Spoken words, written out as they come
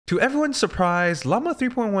To everyone's surprise, Llama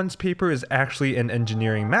 3.1's paper is actually an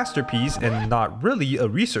engineering masterpiece and not really a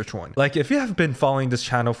research one. Like, if you have been following this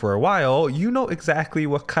channel for a while, you know exactly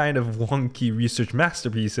what kind of wonky research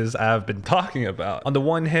masterpieces I have been talking about. On the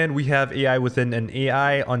one hand, we have AI within an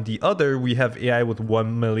AI, on the other, we have AI with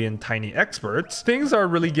 1 million tiny experts. Things are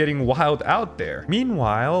really getting wild out there.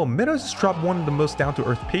 Meanwhile, Meta just dropped one of the most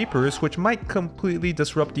down-to-earth papers, which might completely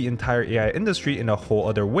disrupt the entire AI industry in a whole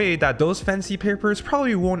other way that those fancy papers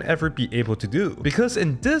probably won't ever be able to do. Because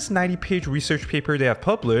in this 90-page research paper they have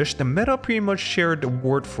published, the Meta pretty much shared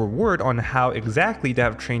word for word on how exactly they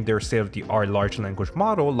have trained their state-of-the-art large language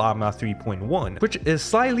model Llama 3.1, which is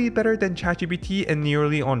slightly better than ChatGPT and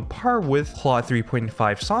nearly on par with Claude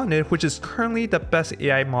 3.5 Sonnet, which is currently the best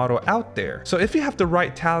AI model out there. So if you have the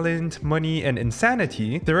right talent, money, and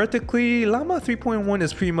insanity, theoretically Llama 3.1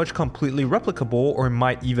 is pretty much completely replicable or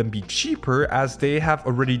might even be cheaper, as they have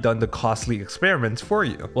already done the costly experiments for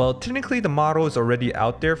you. Well, technically the model is already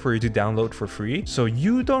out there for you to download for free, so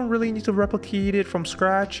you don't really need to replicate it from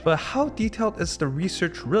scratch. But how detailed is the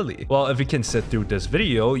research really? Well, if you can sit through this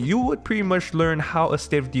video, you would pretty much learn how a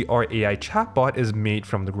state-of-the-art AI chatbot is made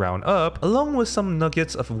from the ground up, along with some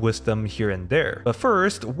nuggets of wisdom here and there. But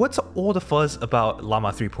first, what's all the fuzz about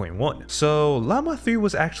Llama 3.1? So Llama 3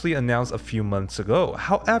 was actually announced a few months ago.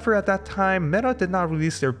 However, at that time, Meta did not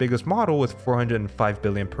release their biggest model with 405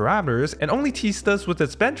 billion parameters and only teased us with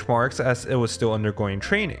its benchmarks as it was still undergoing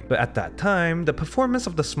training. But at that time, the performance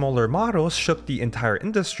of the smaller models shook the entire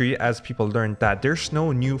industry as people learned that there's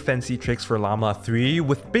no new fancy tricks for Llama 3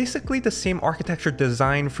 with basically the same architecture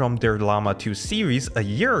design from their Llama 2 series a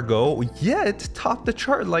year ago, yet topped the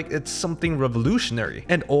chart like it's something revolutionary.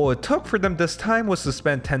 And all it took for them this time was to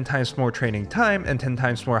spend 10 times more training time and 10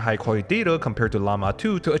 times more high quality data compared to Llama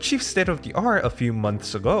 2 to achieve state of the art a few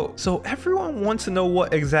months ago. So everyone wants to know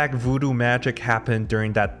what exact voodoo magic happened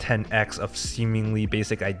during that 10x of seemingly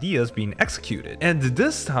basic ideas being executed. And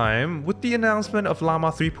this time, with the announcement of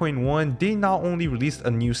Llama 3.1, they not only released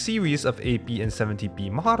a new series of 8B and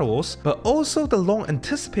 70B models, but also the long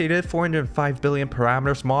anticipated 405 billion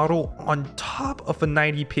parameters model on top of a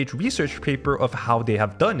 90-page research paper of how they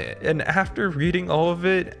have done it. And after reading all of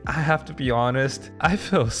it, I have to be honest, I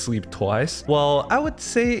fell asleep twice. Well, I would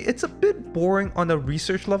say it's a bit boring on a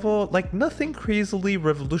research level, like nothing crazily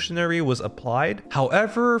revolutionary was applied.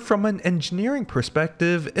 However, from an engineering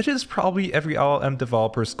perspective, it is probably every LLM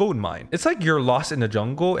developer's goldmine. It's like you're lost in the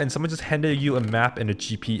jungle and someone just handed you a map and a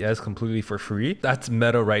GPS completely for free. That's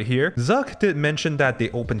meta right here. Zuck did mention that they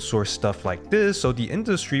open source stuff like this so the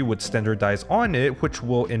industry would standardize on it, which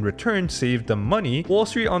will in return save them money. Wall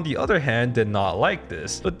Street on the other hand did not like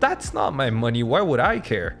this. But that's not my money, why would I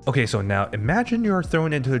care? Okay, so now imagine you're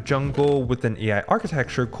thrown into a jungle with an AI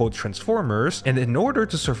architecture called transformers, and in order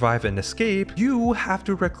to survive and escape, you have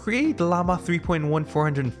to recreate the Llama 3.1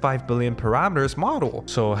 405 billion parameters model.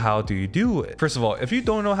 So how do you do it? First of all, if you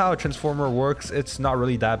don't know how a transformer works, it's not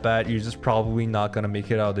really that bad. You're just probably not gonna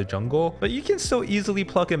make it out of the jungle, but you can still easily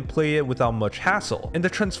plug and play it without much hassle. And the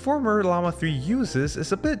transformer Llama 3 uses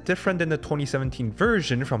is a bit different than the 2017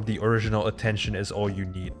 version from the original attention is all you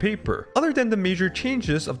need paper. Other than the major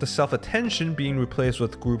changes of the self-attention being replaced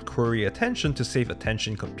with group query attention to save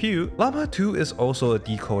attention compute, Llama 2 is also a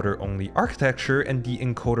decoder-only architecture and the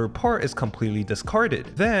encoder part is completely discarded.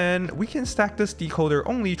 Then we can stack this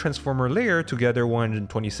decoder-only transformer layer together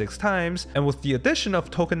 126 times, and with the addition of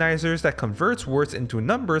tokenizers that converts words into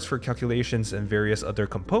numbers for calculations and various other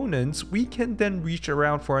components, we can then reach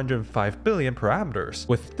around 405 billion parameters.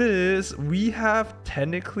 With this, we have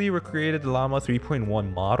technically recreated the Llama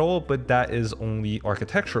 3.1 model, but that is only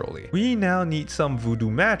architecturally. We now need some voodoo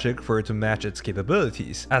magic for it to match its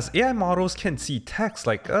capabilities. As AI models can see text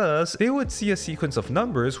like us, they would see a sequence of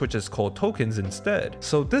numbers which is called tokens instead.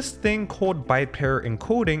 So this thing called byte pair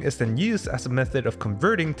encoding is then used as a method of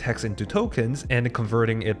converting text into tokens and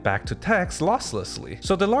converting it back to text losslessly.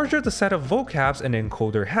 So the larger the set of vocabs an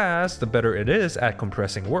encoder has, the better it is at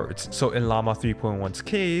compressing words. So in Llama 3.1's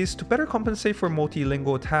case, to better compensate for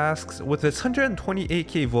multilingual tasks, with its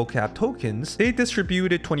 128k vocab tokens, they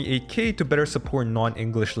distributed 28k to better support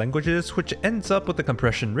non-English languages, which ends up with a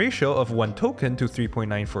compression ratio of 1 token to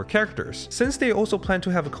 3.94 characters. Since they also plan to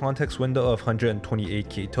have a context window of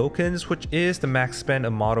 128k tokens, which is the max span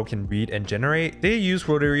a model can read and generate, they use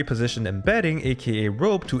rotary position embedding, aka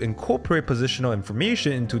rope, to incorporate positional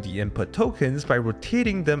information into the input tokens by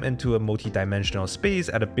rotating them into a multi-dimensional space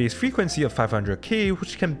at a base frequency of 500k,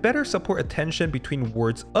 which can better support attention between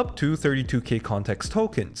words up to 32k context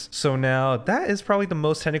tokens. So now that is probably the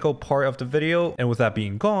most technical part of the video, and with that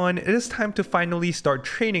being gone, it is time to finally start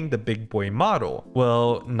training the big boy model.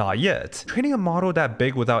 Well, not yet. Training a model that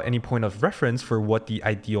big without any point of reference for what the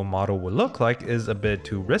ideal model would look like is a bit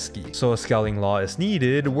too risky. So a scaling law is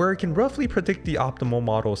needed where it can roughly predict the optimal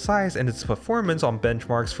model size and its performance on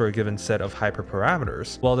benchmarks for a given set of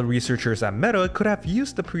hyperparameters. While the researchers at Meta could have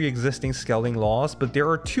used the pre-existing scaling laws, but there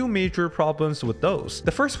are two major problems with those.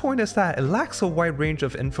 The first point is that it lacks a wide range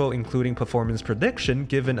of info including performance prediction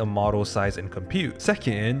given a model size and compute.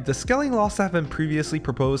 Second, the scaling laws that have been previously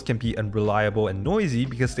proposed can be unreliable and noisy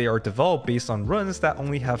because they are developed based on runs that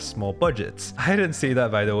only have small budgets. I didn't say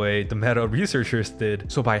that, by the way, the Meta researchers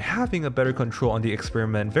did. So by having a better control on the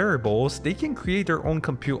experiment variables, they can create their own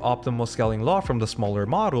compute optimal scaling law from the smaller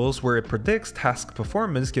models where it predicts task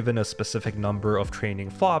performance given a specific number of training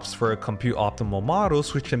flops for a compute optimal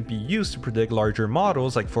models, which can be used to predict larger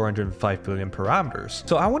models like 405 billion parameters.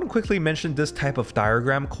 So I want to quickly mention this type of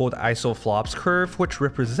diagram called isoflops curve, which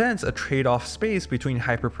represents a trade-off space between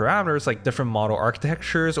hyperparameters like different model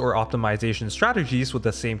architectures or optimization strategies with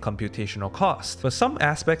the same computational cost. But some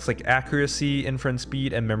aspects like accuracy, inference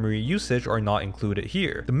speed, and memory usage are not included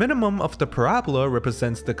here. The minimum of the parabola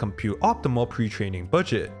represents the compute optimal pre-training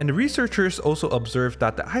budget. And the researchers also observed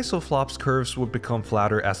that the isoflops curves would become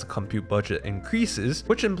flatter as the compute budget increases,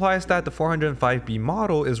 which implies that the 405B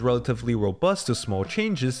model is relatively robust to small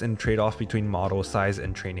changes in trade-off between model size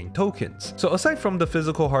and training tokens. So aside from the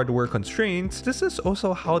physical hardware constraints, this is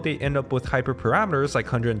also how they end up with hyperparameters like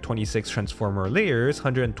 126 transformer layers,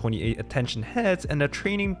 128 attention heads, and a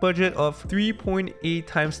training budget of 3.8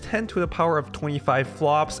 times 10 to the power of 25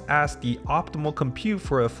 flops as the optimal compute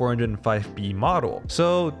for a 405B model.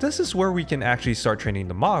 So this is where we can actually start training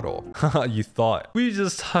the model. Haha, you thought. We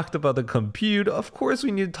just talked about the compute, of course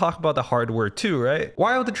we need to talk about the hardware too, right?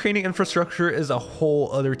 While the training infrastructure is a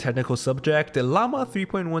whole other technical subject, the Llama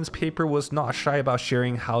 3.1's paper was not shy about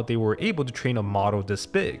sharing how they were able to train a model this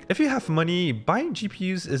big. If you have money, buying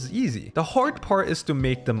GPUs is easy. The hard part is to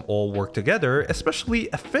make them all work together, especially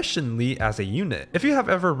efficiently as a unit. If you have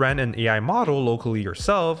ever ran an AI model locally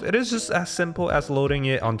yourself, it is just as simple as loading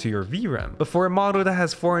it onto your VRAM. But for a model that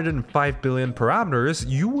has 405 billion parameters,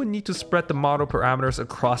 you would need to spread the model parameters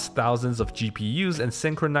across thousands of GPUs and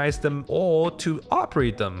synchronize them all to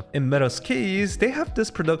operate them. In Meta's case, they have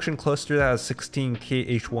this production cluster that has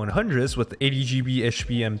 16K H100s with 80GB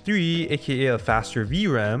HBM3, aka a faster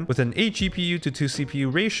VRAM, with an 8 GPU to 2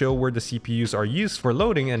 CPU ratio where the CPUs are used for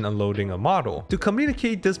loading and unloading a model. To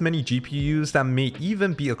communicate this many GPUs that may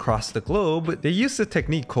even be across the globe, they use a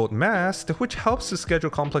technique called MAST, which helps to schedule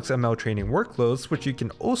complex ML training workloads, which you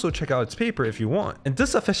can also check out its paper if you want. And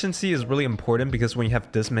this efficiency is really important because when you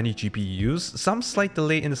have this many GPUs, some slight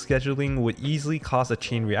delay in the scheduling would easily cause a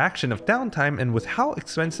chain reaction of downtime, and with how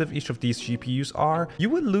expensive each of these GPUs are, you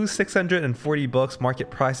would lose $640 market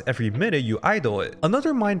price every minute you idle it.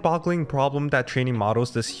 Another mind-boggling problem that training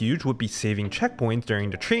models this huge would be saving checkpoints during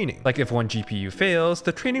the training. Like if one GPU fails,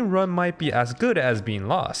 the training run might be as good as being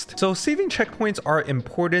lost. So saving checkpoints are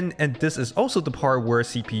important, and this is also the part where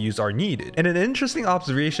CPUs are needed. And an interesting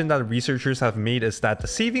observation that researchers have made is that the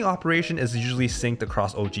saving operation is usually synced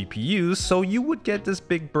across all GPUs, so you would get this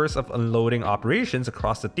big burst of unloading operations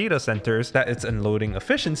across the data centers that its unloading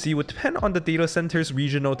efficiency would depend on the data center's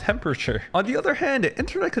regional temperature. On the other hand, the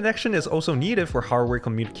internet connection is also needed for hardware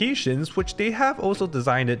communications, which they have also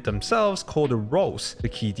designed it themselves, called a ROS. The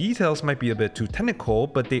key details might be a bit too technical,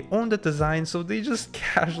 but they own the design, so they just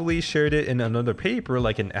casually shared it in another paper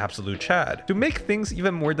like an absolute Chad. To make things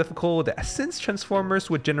even more difficult, since transformers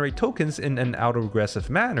would generate tokens in an autoregressive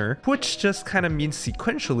manner, which just kind of means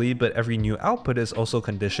sequentially, but every new output is also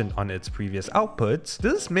conditioned on its previous outputs,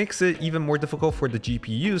 this makes it even more difficult for the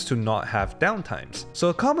GPUs to not have downtimes. So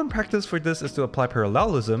a common practice for this is to apply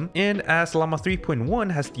parallelism, and as Llama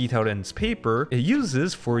 3.1 has detailed in its paper, it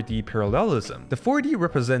uses 4D parallelism. The 4D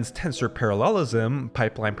represents tensor parallelism,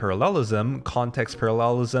 pipeline parallelism, context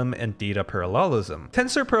parallelism, and data parallelism.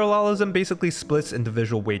 Tensor parallelism basically splits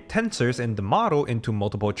individual weight tensors in the model into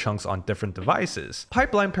multiple chunks on different devices.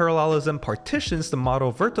 Pipeline parallelism partitions the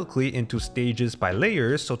model vertically into stages by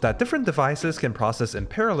layers so that different devices can process in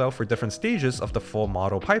parallel for different stages of the full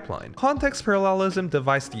model pipeline. Context parallelism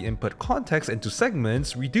divides the input context into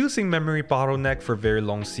segments, reducing memory bottleneck for very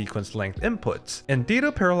long sequence length inputs. And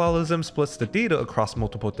data parallelism splits the data across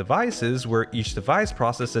multiple devices where each device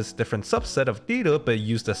processes different subset of data but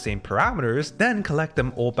use the same parameters, then collect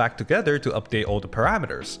them all back together to update all the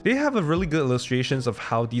parameters. They have a really good illustrations of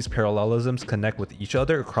how these parallelisms connect with each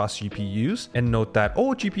other across GPUs, and note that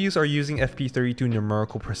all GPUs are using FP32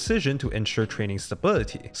 numerical precision to ensure training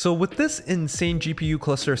stability. So with this insane GPU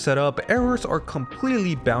cluster setup, errors are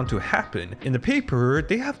completely bound to happen. In the paper,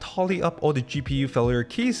 they have tallied up all the GPU failure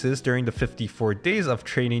cases during the 54 days of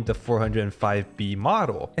training training the 405B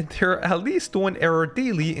model. And there are at least one error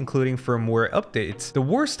daily, including firmware updates. The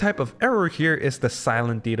worst type of error here is the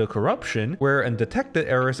silent data corruption, where undetected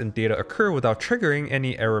errors in data occur without triggering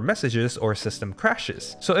any error messages or system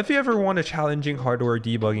crashes. So if you ever want a challenging hardware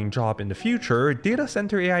debugging job in the future, Data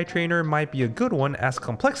Center AI Trainer might be a good one, as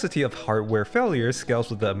complexity of hardware failures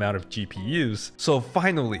scales with the amount of GPUs. So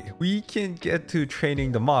finally, we can get to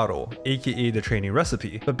training the model, aka the training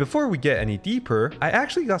recipe. But before we get any deeper, I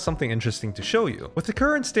actually got something interesting to show you. With the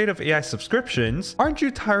current state of AI subscriptions, aren't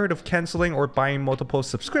you tired of canceling or buying multiple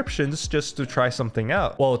subscriptions just to try something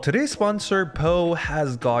out? Well, today's sponsor, Poe,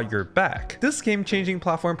 has got your back. This game-changing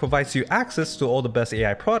platform provides you access to all the best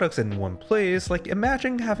AI products in one place. Like,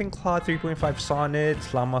 imagine having Claude 3.5 Sonnet,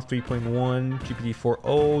 Llama 3.1,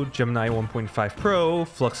 GPT-4o, Gemini 1.5 Pro,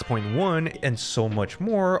 Flux.1, and so much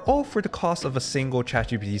more, all for the cost of a single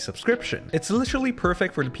ChatGPT subscription. It's literally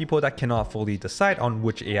perfect for the people that cannot fully decide on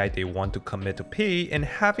which AI they want to commit to pay, and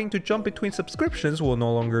having to jump between subscriptions will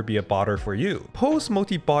no longer be a bother for you. Poe's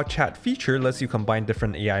multi-bot chat feature lets you combine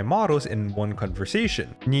different AI models in one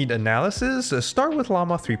conversation. Need analysis? Start with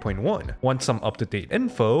Llama 3.1. Want some up-to-date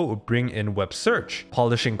info? Bring in web search.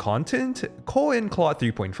 Polishing content? Call in Claude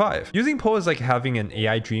 3.5. Using Poe is like having an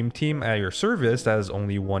AI dream team at your service that is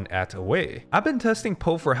only one at away. I've been testing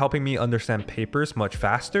Poe for helping me understand papers much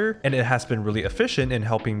faster, and it has been really efficient in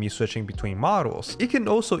helping me switching between models. It can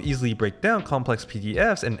also easily break down complex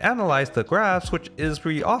PDFs and analyze the graphs, which is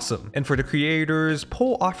pretty awesome. And for the creators,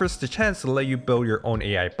 Poe offers the chance to let you build your own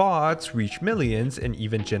AI bots, reach millions, and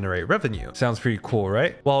even generate revenue. Sounds pretty cool,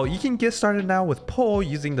 right? Well, you can get started now with Poe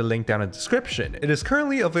using the link down in the description. It is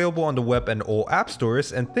currently available on the web and all app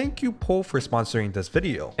stores, and thank you Poe for sponsoring this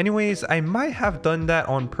video. Anyways, I might have done that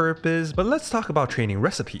on purpose, but let's talk about training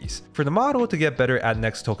recipes. For the model to get better at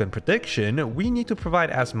next token prediction, we need to provide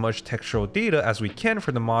as much textual data as we can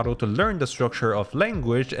for the model to learn the structure of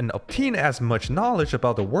language and obtain as much knowledge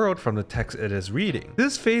about the world from the text it is reading.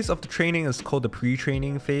 This phase of the training is called the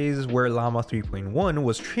pre-training phase, where Llama 3.1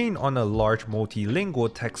 was trained on a large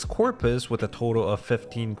multilingual text corpus with a total of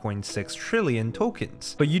 15.6 trillion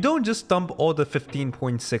tokens. But you don't just dump all the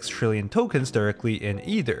 15.6 trillion tokens directly in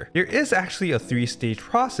either. There is actually a three-stage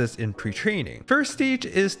process in pre-training. First stage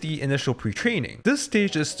is the initial pre-training. This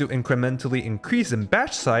stage is to incrementally increase in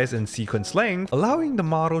batch size and sequence length, allowing the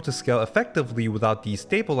model to scale effectively without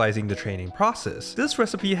destabilizing the training process. This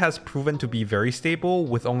recipe has proven to be very stable,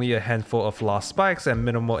 with only a handful of lost spikes and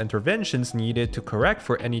minimal interventions needed to correct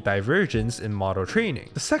for any divergence in model training.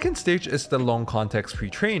 The second stage is the long context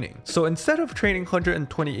pre-training. So instead of training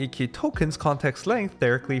 128k tokens context length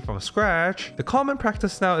directly from scratch, the common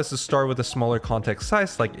practice now is to start with a smaller context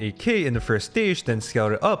size like 8k in the first stage, then scale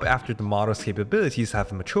it up after the model's capabilities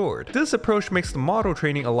have matured. This approach makes the model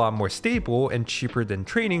training a lot more stable and cheaper than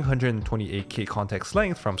training 128k context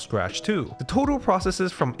length from scratch too. The total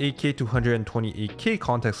processes from 8k to 128k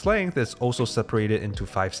context length is also separated into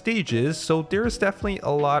 5 stages, so there is definitely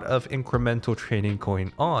a lot of incremental training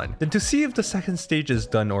going on. Then to see if the second stage is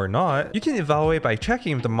done or not, you can evaluate by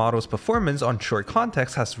checking if the model's performance on short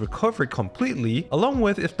context has recovered completely, along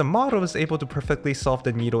with if the model is able to perfectly solve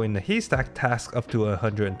the needle in the haystack task up to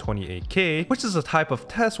 128k, which is a type of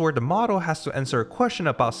test where the model has to answer a question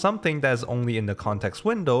about something that is only in the context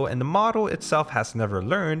window and the model itself has never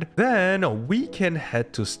learned. Then we can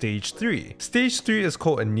head to stage 3. Stage 3 is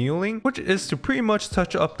called annealing, which is to pretty much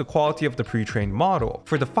touch up the quality of the pre-trained model.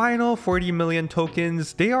 For the final 40 million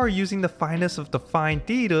tokens, they are using the finest of the fine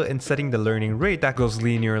data and setting the learning rate that goes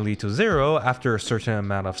linearly to 0 after a certain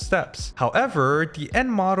amount of steps. However, the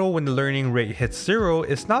end model when the learning rate hits 0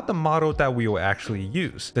 is not the model that we will actually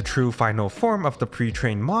use. The true final form of the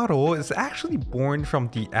pre-trained model is actually born from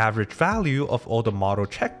the average value of all the model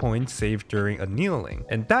checkpoints saved during annealing.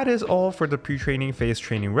 And that is all for the pre-training phase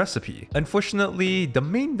training recipe. Unfortunately, the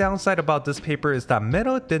main downside about this paper is that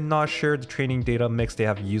Meta did not share the training data mix they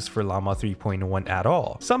have used for Llama 3.1 at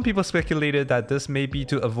all. Some people speculated that this may be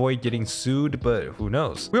to avoid getting sued, but who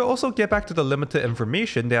knows. We'll also get back to the limited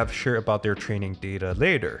information they have shared about their training data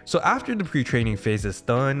later. So after the pre-training phase is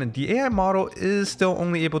done, the AI model is still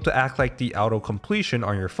only able to act like the auto-completion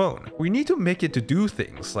on your phone. We need to make it to do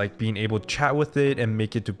things like being able to chat with it and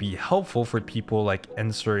make it to be helpful for people like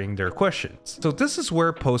answering their questions. So this is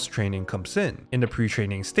where post-training comes in. In the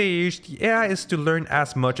pre-training stage, the AI is to learn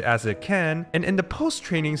as much as it can, and in the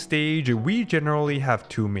post-training stage, we generally have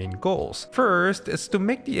two main goals. First is to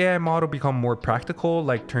make the AI model become more practical,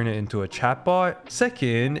 like turn it into a chatbot.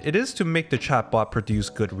 Second, it is to make the chatbot produce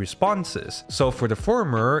good responses. So for the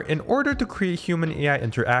former, in order to create human AI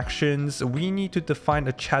interactions, we need to define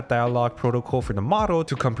a chat dialogue protocol for the model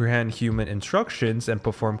to comprehend human instructions and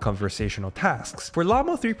perform conversational tasks. For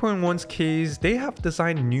Llama 3.1's case, they have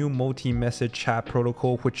designed new multi-message chat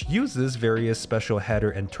protocol which uses various special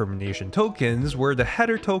header and termination tokens, where the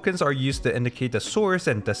header tokens are used to indicate the source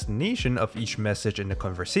and destination of each message in the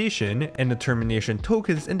conversation, and the termination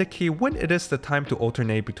tokens indicate when it is the time to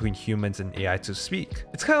alternate between humans and AI to speak.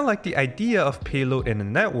 It's kind of like the idea of payload in a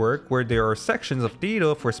network, where there are sections of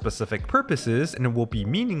data for specific purposes and it will be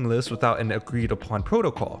meaningless without an agreed upon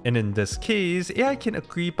protocol. And in this case, AI can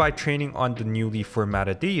agree by training on the newly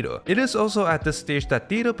formatted data. It is also at this stage that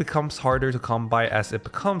data becomes harder to come by as it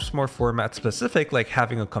becomes more format specific, like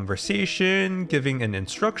having a conversation, giving in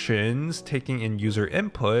instructions, taking in user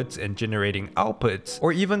inputs and generating outputs,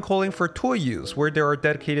 or even calling for toy use, where there are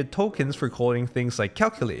dedicated tokens for calling things like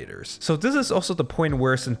calculators. So this is also the point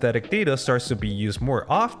where synthetic data starts to be used more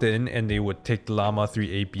often, and they would take the Llama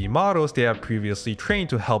 3.8b models they have previously trained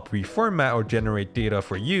to help reformat or generate data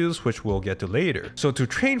for use, which we'll get to later. So to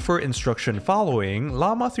train for instruction following,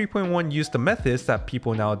 Llama 3.1 used the methods that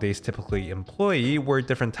people nowadays typically employ, where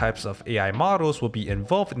different types of AI models will be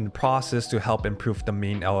involved in the process to help improve the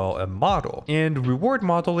main LLM model. And reward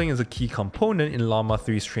modeling is a key component in Llama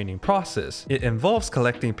 3's training process. It involves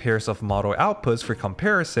collecting pairs of model outputs for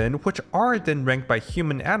comparison, which are then ranked by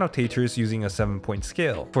human annotators using a 7-point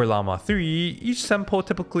scale. For Llama 3, each sample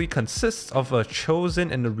typically consists of a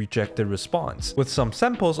chosen and a rejected response, with some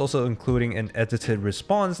samples also including an edited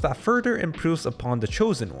response that further improves upon the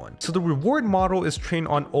chosen one. So the reward model is trained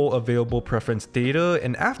on all available preference data,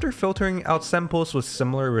 and after filtering out samples with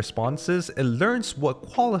similar responses, it learns what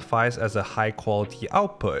qualifies as a high quality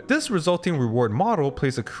output. This resulting reward model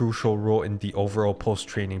plays a crucial role in the overall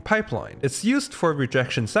post-training pipeline. It's used for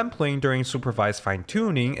rejection sampling during supervised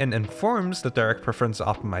fine-tuning and informs the direct preference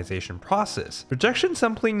optimization process. Rejection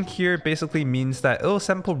sampling here basically means that it'll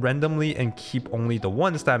sample randomly and keep only the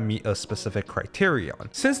ones that meet a specific criterion.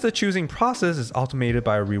 Since the choosing process is automated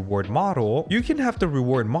by a reward model, you can have the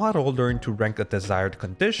reward model learn to rank a desired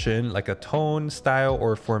condition like a tone, style,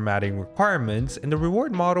 or formatting requirements, and the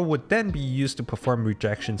reward model would then be used to perform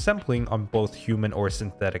rejection sampling on both human or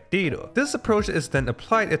synthetic data. This approach is then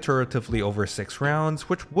applied iteratively over 6 rounds,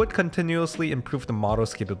 which would continuously improve the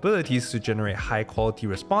model's capabilities to generate high quality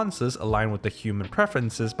responses aligned with the human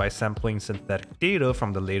preferences by sampling synthetic data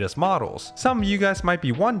from the latest models. Some of you guys might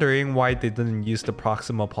be wondering why they didn't use the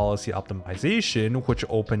proximal policy optimization, which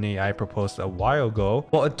OpenAI proposed a while ago.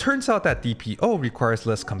 Well, it turns out that DPO requires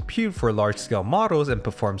less compute for large-scale models and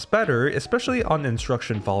performs better, especially on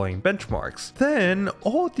instruction following benchmarks. Then,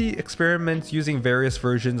 all the experiments using various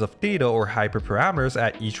versions of data or hyperparameters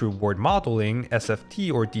at each reward modeling,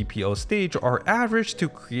 SFT or DPO stage are averaged to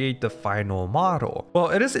create the final model. Well,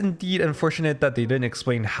 it is indeed unfortunate that they didn't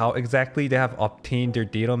explain how exactly they have obtained their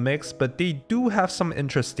data mix, but they do have some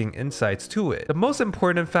interesting insights to it. The most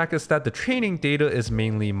important fact is that the training data is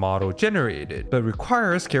mainly model generated, but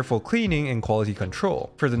requires careful cleaning and quality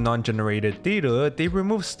control. For the non-generated data, they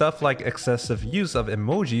remove stuff like excessive use of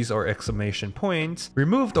emojis or exclamation points,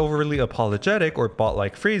 removed overly apologetic or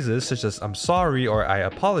bot-like phrases such as "I'm sorry" or "I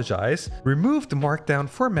apologize," removed markdown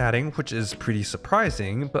formatting, which is pretty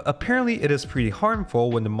surprising, but apparently it is pretty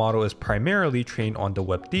harmful when the model is primarily trained on the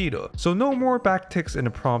web data. So no more backticks in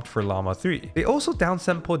the prompt for Llama 3. They also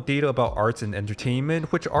downsampled data about arts and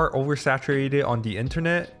entertainment, which are oversaturated on the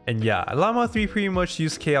internet. And yeah, Llama 3 pretty much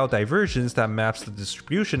used KL divergence that maps the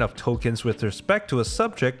distribution of tokens with respect to a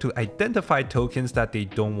subject to identify tokens that they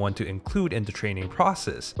don't want to include in the training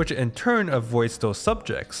process, which in turn avoids those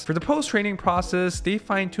subjects. For the post-training process, they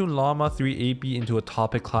fine-tuned Llama 3.8b into a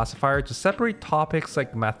topic classifier to separate topics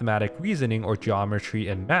like mathematic reasoning or geometry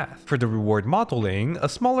and math. For the reward modeling, a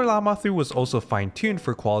smaller Llama 3 was also fine-tuned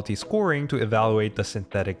for quality scoring to evaluate the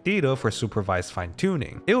synthetic data for supervised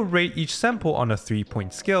fine-tuning. It will rate each sample on a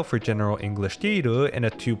 3-point scale for general English data and a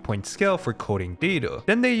 2-point scale for coding data.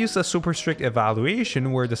 Then they use a super strict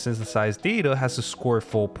evaluation where the synthesized data has to score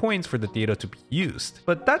full points for the data to be used.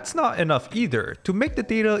 But that's not enough either. To make the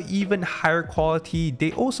data even higher quality,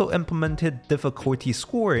 they also implemented difficulty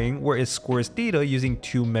scoring, where it scores data using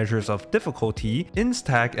 2 measures of difficulty,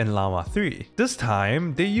 Instack and Llama 3. This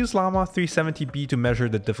time, they use Llama 370b to measure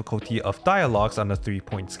the difficulty of dialogues on a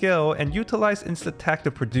 3-point scale and utilize Instattack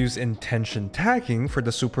to produce intention tagging for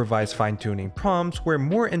the supervised fine-tuning prompts, where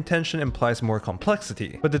more intention implies more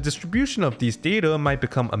complexity. But the distribution of these data might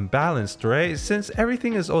become unbalanced, right? Since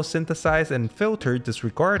everything is all synthesized and filtered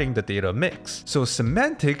disregarding the data mix. So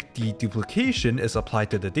semantic deduplication is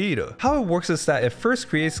applied to the data. How it works is that it first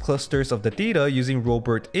creates clusters of the data using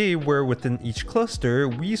Robert A, where within each cluster,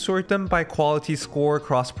 we sort them by quality score,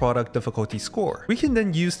 cross-product difficulty score. We can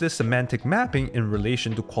then use this semantic mapping in relation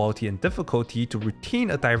relation to quality and difficulty to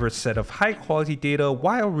retain a diverse set of high quality data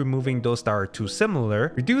while removing those that are too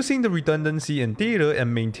similar, reducing the redundancy in data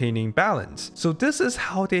and maintaining balance. So this is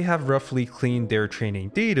how they have roughly cleaned their training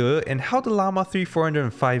data and how the Llama-3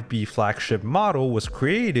 405B flagship model was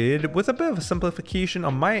created, with a bit of a simplification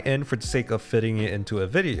on my end for the sake of fitting it into a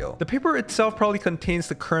video. The paper itself probably contains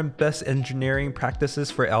the current best engineering practices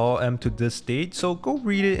for LLM to this date, so go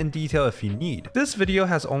read it in detail if you need. This video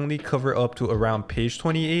has only covered up to around page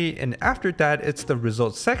 28, and after that it's the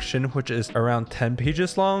results section, which is around 10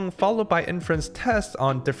 pages long, followed by inference tests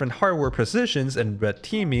on different hardware precisions and red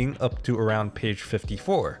teaming up to around page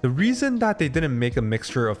 54. The reason that they didn't make a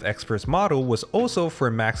mixture of experts model was also for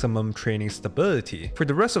maximum training stability. For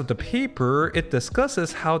the rest of the paper, it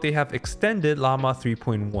discusses how they have extended Llama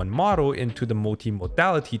 3.1 model into the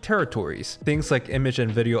multi-modality territories. Things like image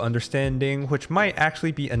and video understanding, which might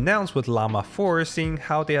actually be announced with Llama 4, seeing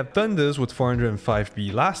how they have done this with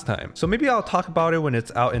 405B last time. So maybe I'll talk about it when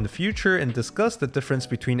it's out in the future and discuss the difference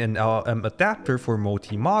between an LLM adapter for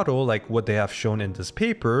multi-model, like what they have shown in this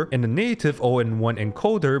paper, and a native All-in-one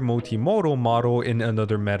encoder multimodal model in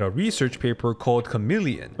another meta research paper called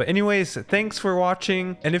Chameleon. But anyways, thanks for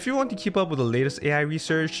watching, and if you want to keep up with the latest AI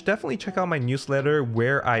research, definitely check out my newsletter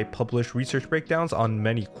where I publish research breakdowns on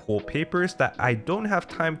many cool papers that I don't have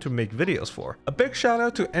time to make videos for. A big shout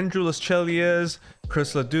out to Andrew Lescelius,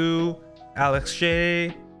 Chris LeDoux, Alex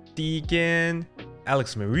J, Deagan,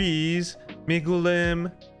 Alex Maurice,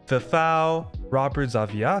 Miguilim, FiFaệu, Robert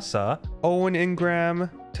Zawiasa, Owen Ingraham,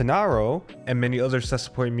 Gennaro, and many others that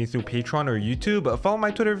support me through Patreon or YouTube. Follow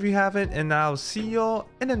my Twitter if you haven't, and I'll see y'all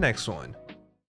in the next one.